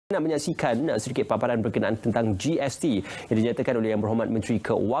Nak menyaksikan sedikit paparan berkenaan tentang GST yang dinyatakan oleh Yang Berhormat Menteri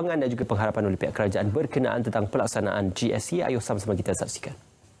Keuangan dan juga pengharapan oleh pihak kerajaan berkenaan tentang pelaksanaan GST. Ayo sama-sama kita saksikan.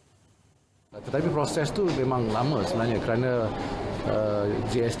 Tetapi proses tu memang lama sebenarnya kerana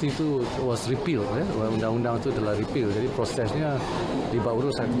GST tu was repeal, undang-undang tu telah repeal. Jadi prosesnya libat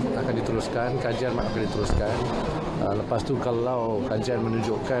urus akan diteruskan, kajian akan diteruskan. Lepas tu kalau kajian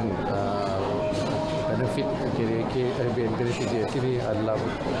menunjukkan benefit GST ini adalah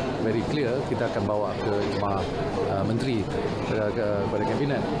very clear, kita akan bawa ke Jemaah Menteri kepada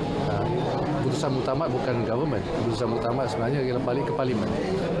Kabinet. Keputusan muktamad bukan government, keputusan muktamad sebenarnya ialah balik ke Parlimen.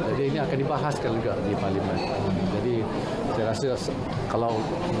 Jadi ini akan dibahaskan juga di Parlimen. Jadi saya rasa kalau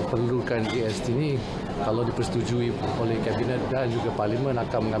perlukan GST ini, kalau dipersetujui oleh Kabinet dan juga Parlimen,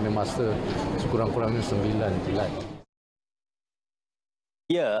 akan mengambil masa sekurang-kurangnya 9 bulan.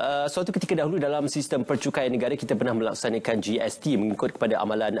 Ya, suatu ketika dahulu dalam sistem percukaian negara kita pernah melaksanakan GST mengikut kepada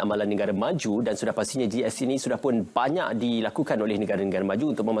amalan-amalan negara maju, dan sudah pastinya GST ini sudah pun banyak dilakukan oleh negara-negara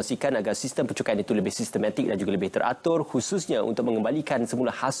maju untuk memastikan agar sistem percukaian itu lebih sistematik dan juga lebih teratur, khususnya untuk mengembalikan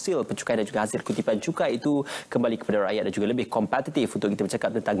semula hasil percukaian dan juga hasil kutipan cukai itu kembali kepada rakyat dan juga lebih kompetitif. Untuk kita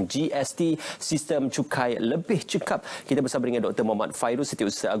bercakap tentang GST, sistem cukai lebih cekap, kita bersama dengan Dr. Muhammad Fairuz,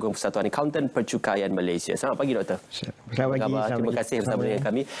 Setiausaha Agung Persatuan Akauntan Percukaian Malaysia. Selamat pagi, Doktor. Selamat pagi. Terima kasih bersama dengan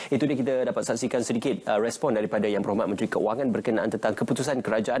kami. Itu dia, kita dapat saksikan sedikit respon daripada Yang Berhormat Menteri Keuangan berkenaan tentang keputusan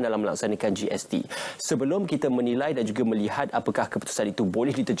kerajaan dalam melaksanakan GST. Sebelum kita menilai dan juga melihat apakah keputusan itu boleh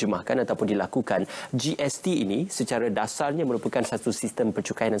diterjemahkan ataupun dilakukan, GST ini secara dasarnya merupakan satu sistem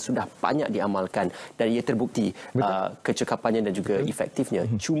percukaian yang sudah banyak diamalkan dan ia terbukti kecekapannya dan juga efektifnya.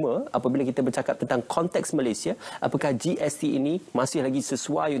 Cuma apabila kita bercakap tentang konteks Malaysia, apakah GST ini masih lagi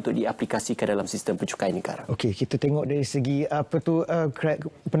sesuai untuk diaplikasikan dalam sistem percukaian negara? Okey, kita tengok dari segi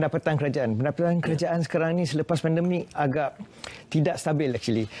pendapatan kerajaan. Pendapatan kerajaan sekarang ni selepas pandemik agak tidak stabil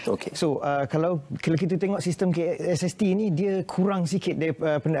actually. Okay. So kalau kita tengok sistem SST ni, dia kurang sikit dari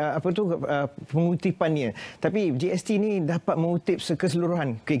pengutipannya. Tapi GST ni dapat mengutip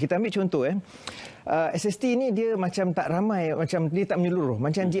keseluruhan. Okay, kita ambil contoh SST ni dia macam tak ramai, macam dia tak menyeluruh.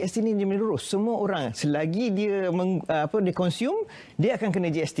 Macam GST ni dia menyeluruh. Semua orang selagi dia dia consume, dia akan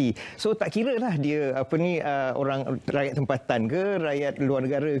kena GST. So tak kira lah dia orang rakyat tempatan ke, rakyat luar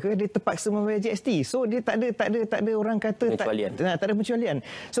negara ke, dia terpaksa membayar GST. So dia tak ada orang kata tak ada pengecualian.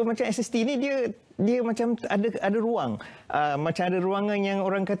 So macam SST ni dia macam ada ruang. Macam ada ruangan yang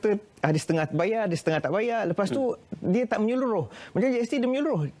orang kata ada setengah bayar, ada setengah tak bayar. Lepas tu dia tak menyeluruh. Macam GST dia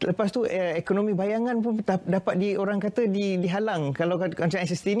menyeluruh. Lepas tu ekonomi bayangan pun dapat orang kata dihalang. Kalau macam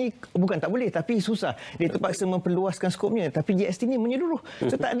SST ni bukan tak boleh, tapi susah. Dia terpaksa memperluaskan skopnya. Tapi GST ni menyeluruh.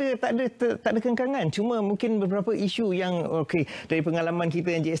 So tak ada kengkangan. Cuma mungkin beberapa isu yang dari pengalaman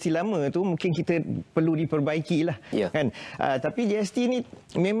kita yang GST lama tu mungkin kita perlu diperbaiki lah. Kan? Tapi GST ni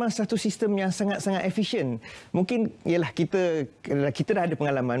memang satu sistem yang sangat efisien. Mungkin ialah kita dah ada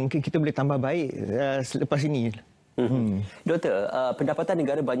pengalaman, mungkin kita boleh tambah baik selepas ini. Doktor, pendapatan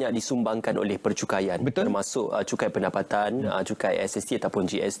negara banyak disumbangkan oleh percukaian. Betul. Termasuk cukai pendapatan, cukai SST ataupun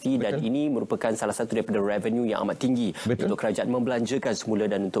GST. Betul. Dan ini merupakan salah satu daripada revenue yang amat tinggi. Betul. Untuk kerajaan membelanjakan semula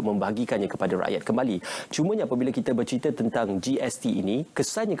dan untuk membahagikannya kepada rakyat kembali. Cumanya apabila kita bercerita tentang GST ini,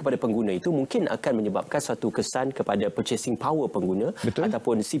 kesannya kepada pengguna itu mungkin akan menyebabkan suatu kesan kepada purchasing power pengguna. Betul.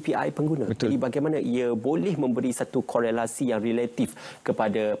 Ataupun CPI pengguna. Betul. Jadi bagaimana ia boleh memberi satu korelasi yang relatif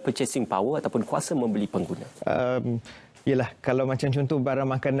kepada purchasing power ataupun kuasa membeli pengguna? Yalah, kalau macam contoh barang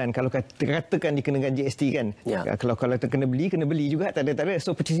makanan, kalau katakan dikenakan GST kan, kalau kena beli juga, tak ada.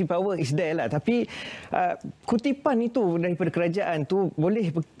 So purchasing power is there lah. Tapi kutipan itu daripada kerajaan tu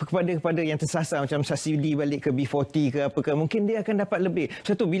boleh kepada yang tersasar, macam subsidi balik ke B40 ke apa ke, mungkin dia akan dapat lebih.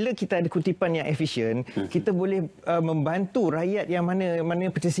 Satu, bila kita ada kutipan yang efisien, kita boleh membantu rakyat yang mana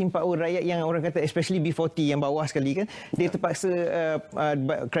purchasing power rakyat yang orang kata especially B40 yang bawah sekali kan, dia terpaksa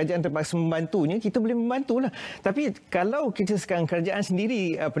kerajaan terpaksa membantunya, kita boleh membantulah. Tapi kalau kita sekarang kerajaan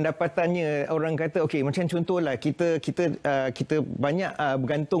sendiri pendapatannya orang kata macam contohlah kita banyak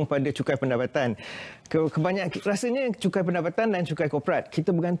bergantung pada cukai pendapatan. Rasanya cukai pendapatan dan cukai korporat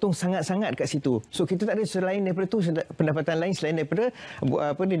kita bergantung sangat-sangat kat situ. So kita tak ada selain daripada tu pendapatan lain selain daripada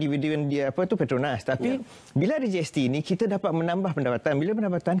dividen Petronas. Tapi bila ada GST ni kita dapat menambah pendapatan. Bila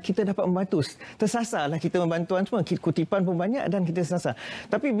pendapatan kita dapat membantu. Tersasarlah kita membantuan semua. Kutipan pun banyak dan kita tersasar.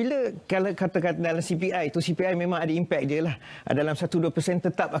 Tapi bila kalau katakan dalam CPI tu, CPI memang ada impact dia lah. Dalam 1-2%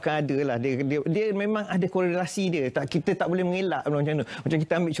 tetap akan ada lah. Dia memang ada korelasi dia. Kita tak boleh mengelak macam tu. Macam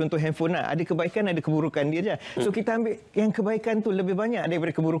kita ambil contoh handphone lah. Ada kebaikan, ada keburukan dia je. So kita ambil yang kebaikan tu lebih banyak daripada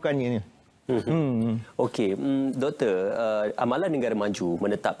keburukannya ni. Okey, Doktor, amalan negara maju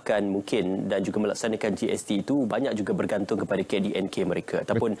menetapkan mungkin dan juga melaksanakan GST itu banyak juga bergantung kepada KDNK mereka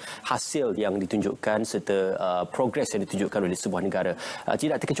ataupun hasil yang ditunjukkan serta progres yang ditunjukkan oleh sebuah negara.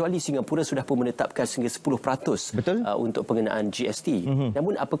 Tidak terkecuali Singapura sudah pun menetapkan sehingga 10% untuk pengenaan GST.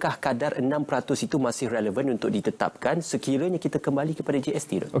 Namun apakah kadar 6% itu masih relevan untuk ditetapkan sekiranya kita kembali kepada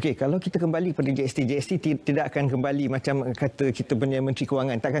GST? Okey, kalau kita kembali kepada GST tidak akan kembali macam kata kita punya Menteri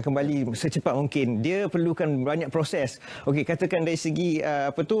Kewangan, takkan kembali secepat mungkin. Dia perlukan banyak proses. Okey, katakan dari segi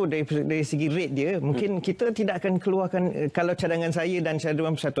dari segi rate dia, mungkin kita tidak akan keluarkan, kalau cadangan saya dan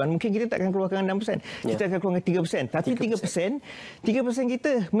cadangan persatuan, mungkin kita tak akan keluarkan 6%. Kita akan keluarkan 3%. Tapi 3%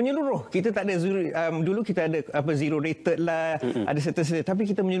 kita menyeluruh. Kita tak ada dulu kita ada zero rated lah, ada serta-serta, tapi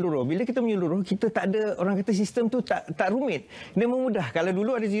kita menyeluruh. Bila kita menyeluruh, kita tak ada, orang kata sistem tu tak rumit. Dia memudah. Kalau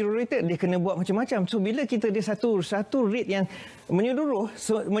dulu ada zero rated, dia kena buat macam-macam. So bila kita ada satu rate yang menyeluruh,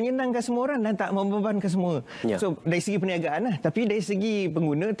 menyenangkan semua orang dan tak membebankan semua. So dari segi perniagaan lah, tapi dari segi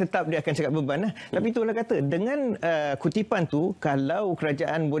pengguna tetap dia akan cakap beban lah. Tapi itulah kata, dengan kutipan tu, kalau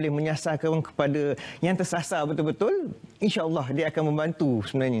kerajaan boleh menyasarkan kepada yang tersasar betul-betul, insya-Allah dia akan membantu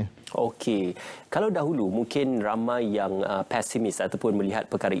sebenarnya. Okey, kalau dahulu mungkin ramai yang pesimis ataupun melihat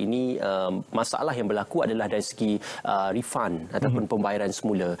perkara ini, masalah yang berlaku adalah dari segi refund ataupun pembayaran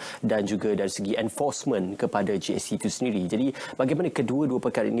semula dan juga dari segi enforcement kepada GST itu sendiri. Jadi bagaimana kedua-dua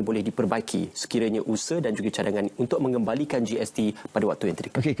perkara ini boleh diperbaiki sekiranya usaha dan juga cadangan untuk mengembalikan GST pada waktu yang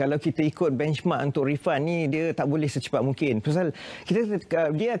terdekat? Okey, kalau kita ikut benchmark untuk refund ni, dia tak boleh secepat mungkin. Pasal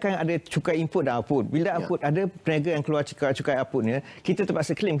dia akan ada cukai input dan output. Bila output ada peniaga yang keluar cukai outputnya, kita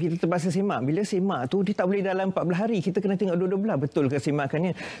terpaksa claim, kita terpaksa semak. Bila semak tu, dia tak boleh dalam 14 hari. Kita kena tengok dua-dua belah betul ke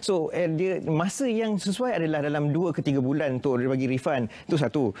semakannya. So, dia masa yang sesuai adalah dalam 2 ke 3 bulan untuk dia bagi refund. Itu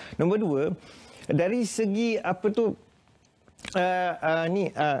satu. Nombor dua, dari segi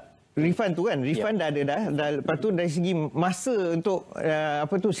refund tu kan, refund dah ada dah. Lepas tu dari segi masa untuk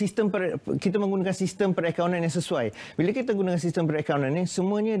sistem kita menggunakan sistem perakaunan yang sesuai. Bila kita gunakan sistem perakaunan ni,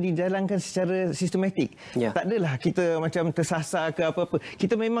 semuanya dijalankan secara sistematik. Tak adalah kita macam tersasar ke apa-apa.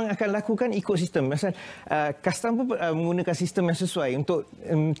 Kita memang akan lakukan ikut sistem. Pasal custom pun menggunakan sistem yang sesuai untuk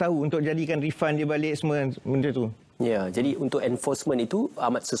tahu, untuk jadikan refund dia balik semua benda tu. Ya, jadi untuk enforcement itu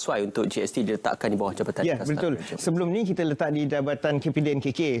amat sesuai untuk GST diletakkan di bawah Jabatan Custom. Ya, betul. Sebelum ni kita letak di Jabatan KPD dan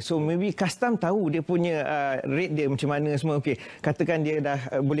KK. So maybe custom tahu dia punya rate dia macam mana semua. Okey, katakan dia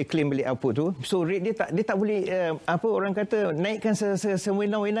dah boleh claim balik output tu. So rate dia tak boleh orang kata naikkan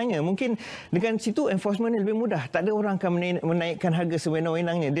sewenang-wenangnya. Mungkin dengan situ enforcement lebih mudah. Tak ada orang akan menaikkan harga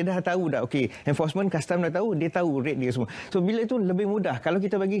sewenang-wenangnya. Dia dah tahu dah. Okey, enforcement custom dah tahu, dia tahu rate dia semua. So bila itu lebih mudah. Kalau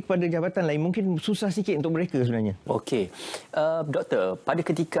kita bagi kepada jabatan lain, mungkin susah sikit untuk mereka sebenarnya. Okey. Doktor, pada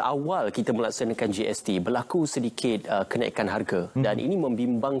ketika awal kita melaksanakan GST, berlaku sedikit kenaikan harga dan ini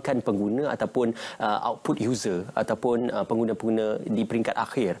membimbangkan pengguna ataupun output user ataupun pengguna-pengguna di peringkat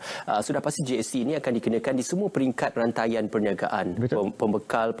akhir. Sudah pasti GST ini akan dikenakan di semua peringkat rantaian perniagaan,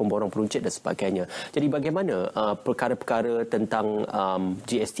 pembekal, pemborong peruncit dan sebagainya. Jadi bagaimana perkara-perkara tentang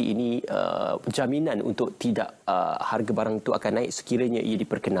GST ini, jaminan untuk tidak harga barang itu akan naik sekiranya ia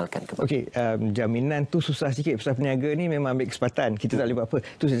diperkenalkan kembali? Okey, jaminan tu susah sikit. Pasal peniaga ni memang ambil kesempatan. Kita tak boleh buat apa.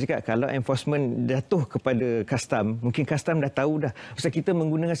 Tu saya cakap, kalau enforcement jatuh kepada custom, mungkin custom dah tahu dah. Pasal kita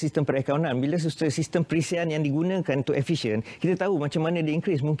menggunakan sistem perakaunan. Bila sistem perisian yang digunakan untuk efisien, kita tahu macam mana dia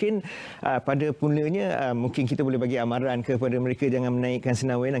increase. Mungkin pada punanya, mungkin kita boleh bagi amaran kepada mereka jangan menaikkan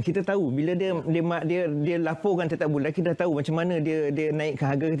senang-wenang. Kita tahu bila dia laporkan setiap bulan, kita dah tahu macam mana dia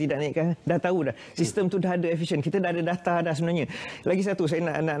naikkan harga ke tidak naikkan. Dah tahu dah. Sistem tu dah ada efisien. Kita dah ada data dah sebenarnya. Lagi satu saya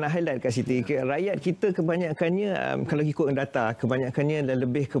nak highlight kat Siti. Rakyat kita kebanyakannya, kalau ikut data, kebanyakannya dah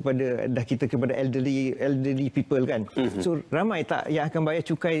lebih kepada elderly people kan. So ramai tak yang akan bayar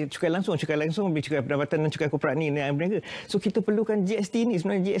cukai langsung lebih cukai pendapatan dan cukai korporat ni yang berniaga. So kita perlukan GST ni.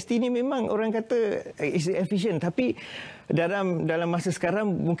 Sebenarnya GST ni memang orang kata is efficient, tapi dalam masa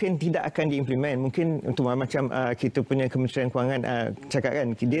sekarang mungkin tidak akan diimplement. Mungkin untuk macam kita punya Kementerian Kewangan cakap kan,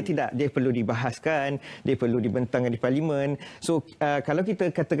 dia perlu dibahaskan, dia perlu dibentangkan di parlimen. So kalau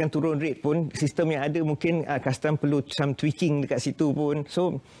kita katakan turun rate pun, sistem yang ada mungkin custom perlu some tweaking dekat situ pun.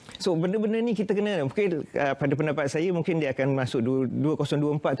 So benda-benda ni kita kena, mungkin pada pendapat saya mungkin dia akan masuk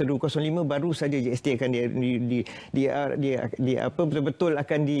 2024 atau 2005 baru saja GST akan betul-betul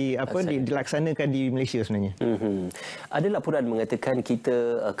akan dilaksanakan di Malaysia sebenarnya. Ada laporan mengatakan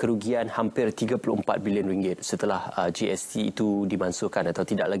kita kerugian hampir 34 bilion ringgit setelah GST itu dimansuhkan atau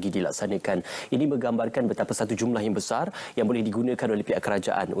tidak lagi dilaksanakan. Ini menggambarkan betapa satu jumlah yang besar yang boleh digunakan oleh pihak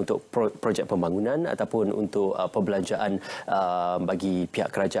kerajaan untuk projek pembangunan ataupun untuk untuk perbelanjaan bagi pihak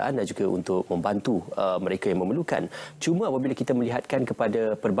kerajaan dan juga untuk membantu mereka yang memerlukan. Cuma apabila kita melihatkan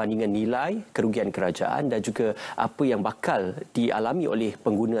kepada perbandingan nilai kerugian kerajaan dan juga apa yang bakal dialami oleh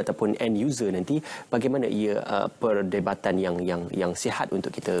pengguna ataupun end user nanti, bagaimana ia perdebatan yang sihat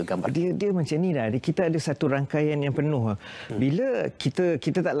untuk kita gambar? Dia macam ni lah. Kita ada satu rangkaian yang penuh. Bila kita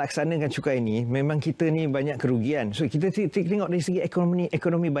tak laksanakan cukai ni, memang kita ni banyak kerugian. So kita tengok dari segi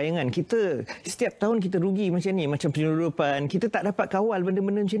ekonomi bayangan. Kita setiap tahun kita rugi macam ni, macam penyeludupan. Kita tak dapat kawal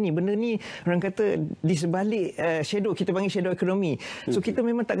benda-benda macam ni. Benda ni orang kata di sebalik shadow, kita panggil shadow ekonomi. So kita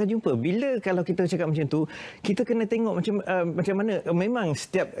memang takkan jumpa. Bila kalau kita cakap macam tu, kita kena tengok macam mana memang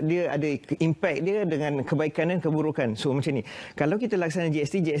setiap dia ada impact dia dengan kebaikan dan keburukan. So macam ni. Kalau kita laksana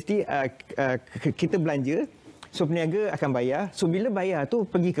GST kita belanja, so peniaga akan bayar. So bila bayar tu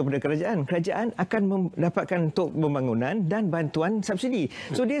pergi kepada kerajaan. Kerajaan akan mendapatkan untuk pembangunan dan bantuan subsidi.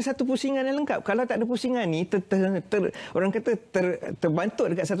 So dia satu pusingan yang lengkap. Kalau tak ada pusingan ni, orang kata terbantut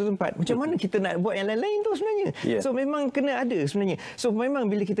dekat satu tempat. Macam mana kita nak buat yang lain-lain tu sebenarnya? Yeah. So memang kena ada sebenarnya. So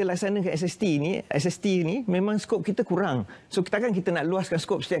memang bila kita laksanakan SST ni memang skop kita kurang. So takkan kita nak luaskan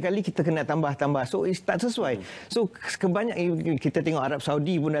skop setiap kali kita kena tambah-tambah. So tak sesuai. So kebanyakan kita tengok Arab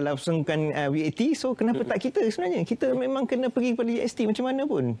Saudi pun dah langsungkan VAT. So kenapa tak kita sebenarnya? Kita memang kena pergi kepada GST macam mana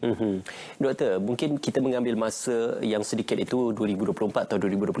pun. Doktor, mungkin kita mengambil masa yang sedikit itu 2024 atau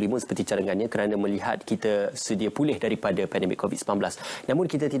 2025 seperti cadangannya kerana melihat kita sedia pulih daripada pandemik COVID-19. Namun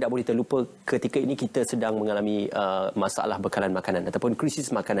kita tidak boleh terlupa ketika ini kita sedang mengalami masalah bekalan makanan ataupun krisis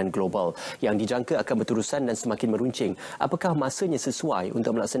makanan global yang dijangka akan berterusan dan semakin meruncing. Apakah masanya sesuai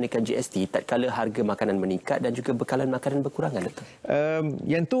untuk melaksanakan GST tatkala harga makanan meningkat dan juga bekalan makanan berkurangan, Doktor?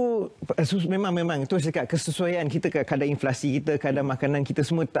 Yang tu memang tu saya cakap kesesuaian kita, kadar inflasi kita, kadar makanan kita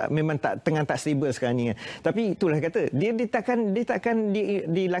semua memang tengah tak stable sekarang ni. Tapi itulah kata dia takkan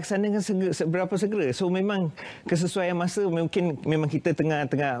dilaksanakan seberapa segera. So memang kesesuaian masa mungkin memang kita tengah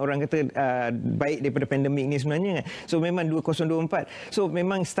orang kata baik daripada pandemik ni sebenarnya. So memang 2024. So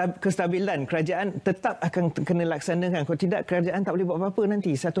memang kestabilan kerajaan tetap akan kena laksanakan. Kalau tidak kerajaan tak boleh buat apa-apa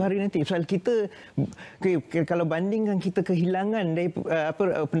nanti satu hari nanti. Soal kita kalau bandingkan kita kehilangan dari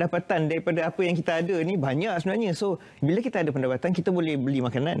pendapatan daripada apa yang kita ada ni banyak sebenarnya. So bila kita ada pendapatan kita boleh beli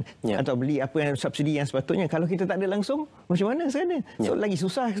makanan atau beli apa yang subsidi yang sepatutnya. Kalau kita tak ada langsung macam mana sekarang? So lagi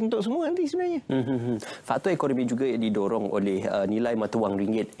susah untuk semua nanti sebenarnya. Faktor ekonomi juga didorong oleh nilai mata wang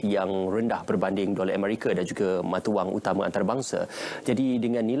ringgit yang rendah berbanding dolar Amerika dan juga mata wang utama antarabangsa. Jadi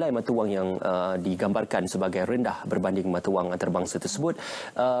dengan nilai mata wang yang digambarkan sebagai rendah berbanding mata wang antarabangsa tersebut,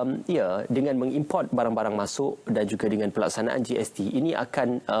 dengan mengimport barang-barang masuk dan juga dengan pelaksanaan GST ini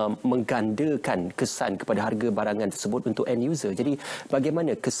akan menggandakan kesan kepada harga barangan tersebut untuk end user. Jadi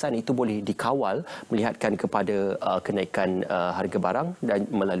bagaimana kesan itu boleh dikawal melihatkan kepada kenaikan harga barang dan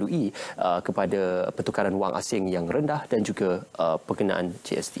melalui kepada pertukaran wang asing yang rendah dan juga pengenaan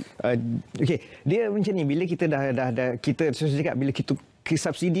GST. Dia macam ni, bila kita dah kita cakap bila kita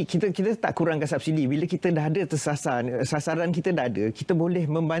subsidi kita tak kurangkan subsidi. Bila kita dah ada sasaran kita dah ada, kita boleh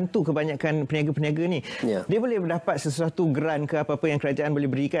membantu kebanyakan peniaga-peniaga ni. Dia boleh mendapat sesuatu grant ke apa-apa yang kerajaan boleh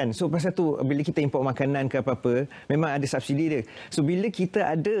berikan. So pasal tu bila kita import makanan ke apa-apa memang ada subsidi dia. So bila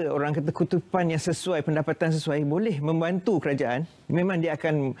kita ada orang kata kutupan yang sesuai, pendapatan sesuai, boleh membantu kerajaan, memang dia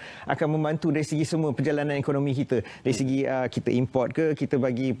akan membantu dari segi semua perjalanan ekonomi kita. Dari segi kita import ke, kita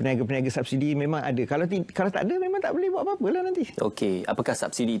bagi peniaga-peniaga subsidi memang ada. Kalau tak ada memang tak boleh buat apa-apa lah nanti. Okey, apakah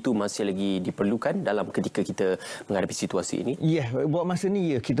subsidi itu masih lagi diperlukan dalam ketika kita menghadapi situasi ini? Buat masa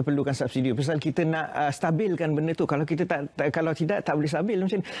ni kita perlukan subsidi. Pasal kita nak stabilkan benda tu. Kalau kita kalau tidak boleh stabil.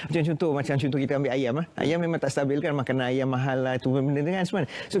 Macam contoh kita ambil ayam. Ayam memang tak stabil kan, makanan ayam mahal lah tu benda kan semua.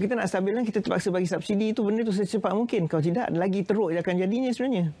 So kita nak stabilkan, kita terpaksa bagi subsidi itu benda tu secepat mungkin. Kalau tidak lagi teruk akan jadinya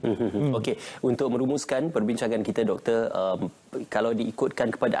sebenarnya. Okey, untuk merumuskan perbincangan kita, Doktor, kalau diikutkan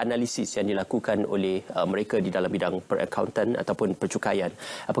kepada analisis yang dilakukan oleh mereka di dalam bidang perakautan ataupun percukaian,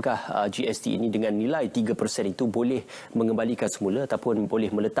 apakah GST ini dengan nilai 3% itu boleh mengembalikan semula ataupun boleh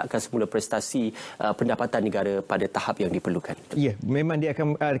meletakkan semula prestasi pendapatan negara pada tahap yang diperlukan? Memang dia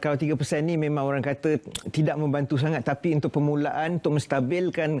akan, kalau 3% ni memang orang kata tidak membantu sangat, tapi untuk permulaan, untuk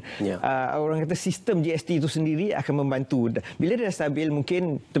menstabilkan orang kata sistem GST itu sendiri akan membantu. Bila dia dah stabil,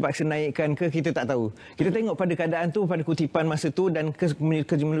 mungkin terpaksa naikkan ke, kita tak tahu. Kita tengok pada keadaan tu, pada kutipan masa tu dan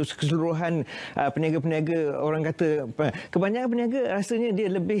keseluruhan peniaga-peniaga, orang kata kebanyakan peniaga rasanya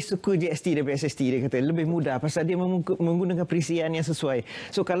dia lebih suka GST daripada SST. Dia kata lebih mudah pasal dia menggunakan perisian yang sesuai.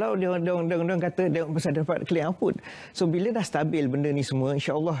 So kalau dia kata dia pasal dapat clear output. So bila dah stabil benda ni semua,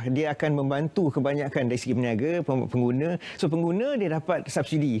 insya-Allah dia akan membantu kebanyakan dari segi peniaga, pengguna. So pengguna dia dapat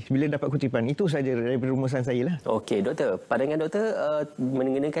subsidi bila dapat kutipan. Itu saja daripada rumusan saya lah. Okey, Doktor. Pandangan Doktor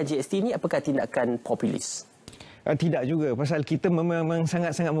mengenakan GST ni apakah tindakan populis? Tidak juga, pasal kita memang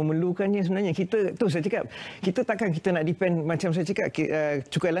sangat-sangat memerlukannya sebenarnya. Kita tu saya cakap, kita takkan kita nak depend macam saya cakap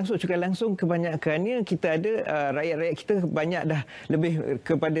cukai langsung kebanyakannya kita ada rakyat-rakyat kita banyak dah lebih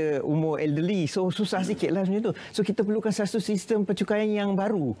kepada umur elderly, so susah sikitlah macam tu. So kita perlukan satu sistem percukaian yang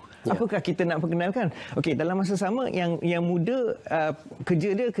baru. Apakah kita nak perkenalkan? Okey, dalam masa sama yang muda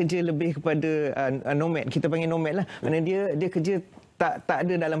kerja lebih kepada nomad. Kita panggil nomad lah. Mana dia kerja tak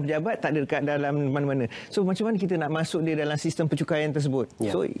ada dalam pejabat, tak ada dekat dalam mana-mana. So macam mana kita nak masuk dia dalam sistem percukaian tersebut?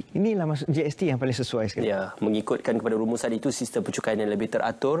 So inilah GST yang paling sesuai sekali. Ya, mengikutkan kepada rumusan itu, sistem percukaian yang lebih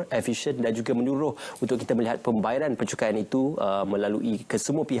teratur, efisien dan juga menyuruh untuk kita melihat pembayaran percukaian itu melalui ke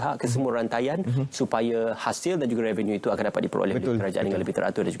semua pihak, ke semua rantaian supaya hasil dan juga revenue itu akan dapat diperoleh oleh kerajaan dengan lebih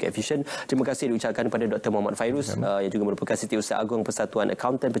teratur dan juga efisien. Terima kasih diucapkan kepada Dr. Muhammad Fairuz yang juga merupakan Setiausaha Agung Persatuan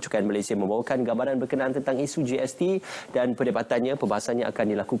Akauntan Percukaian Malaysia membawakan gambaran berkenaan tentang isu GST dan perdebatannya. Pembahasannya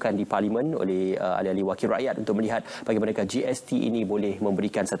akan dilakukan di Parlimen oleh ahli-ahli wakil rakyat untuk melihat bagaimana GST ini boleh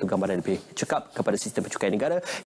memberikan satu gambaran lebih cekap kepada sistem percukaian negara.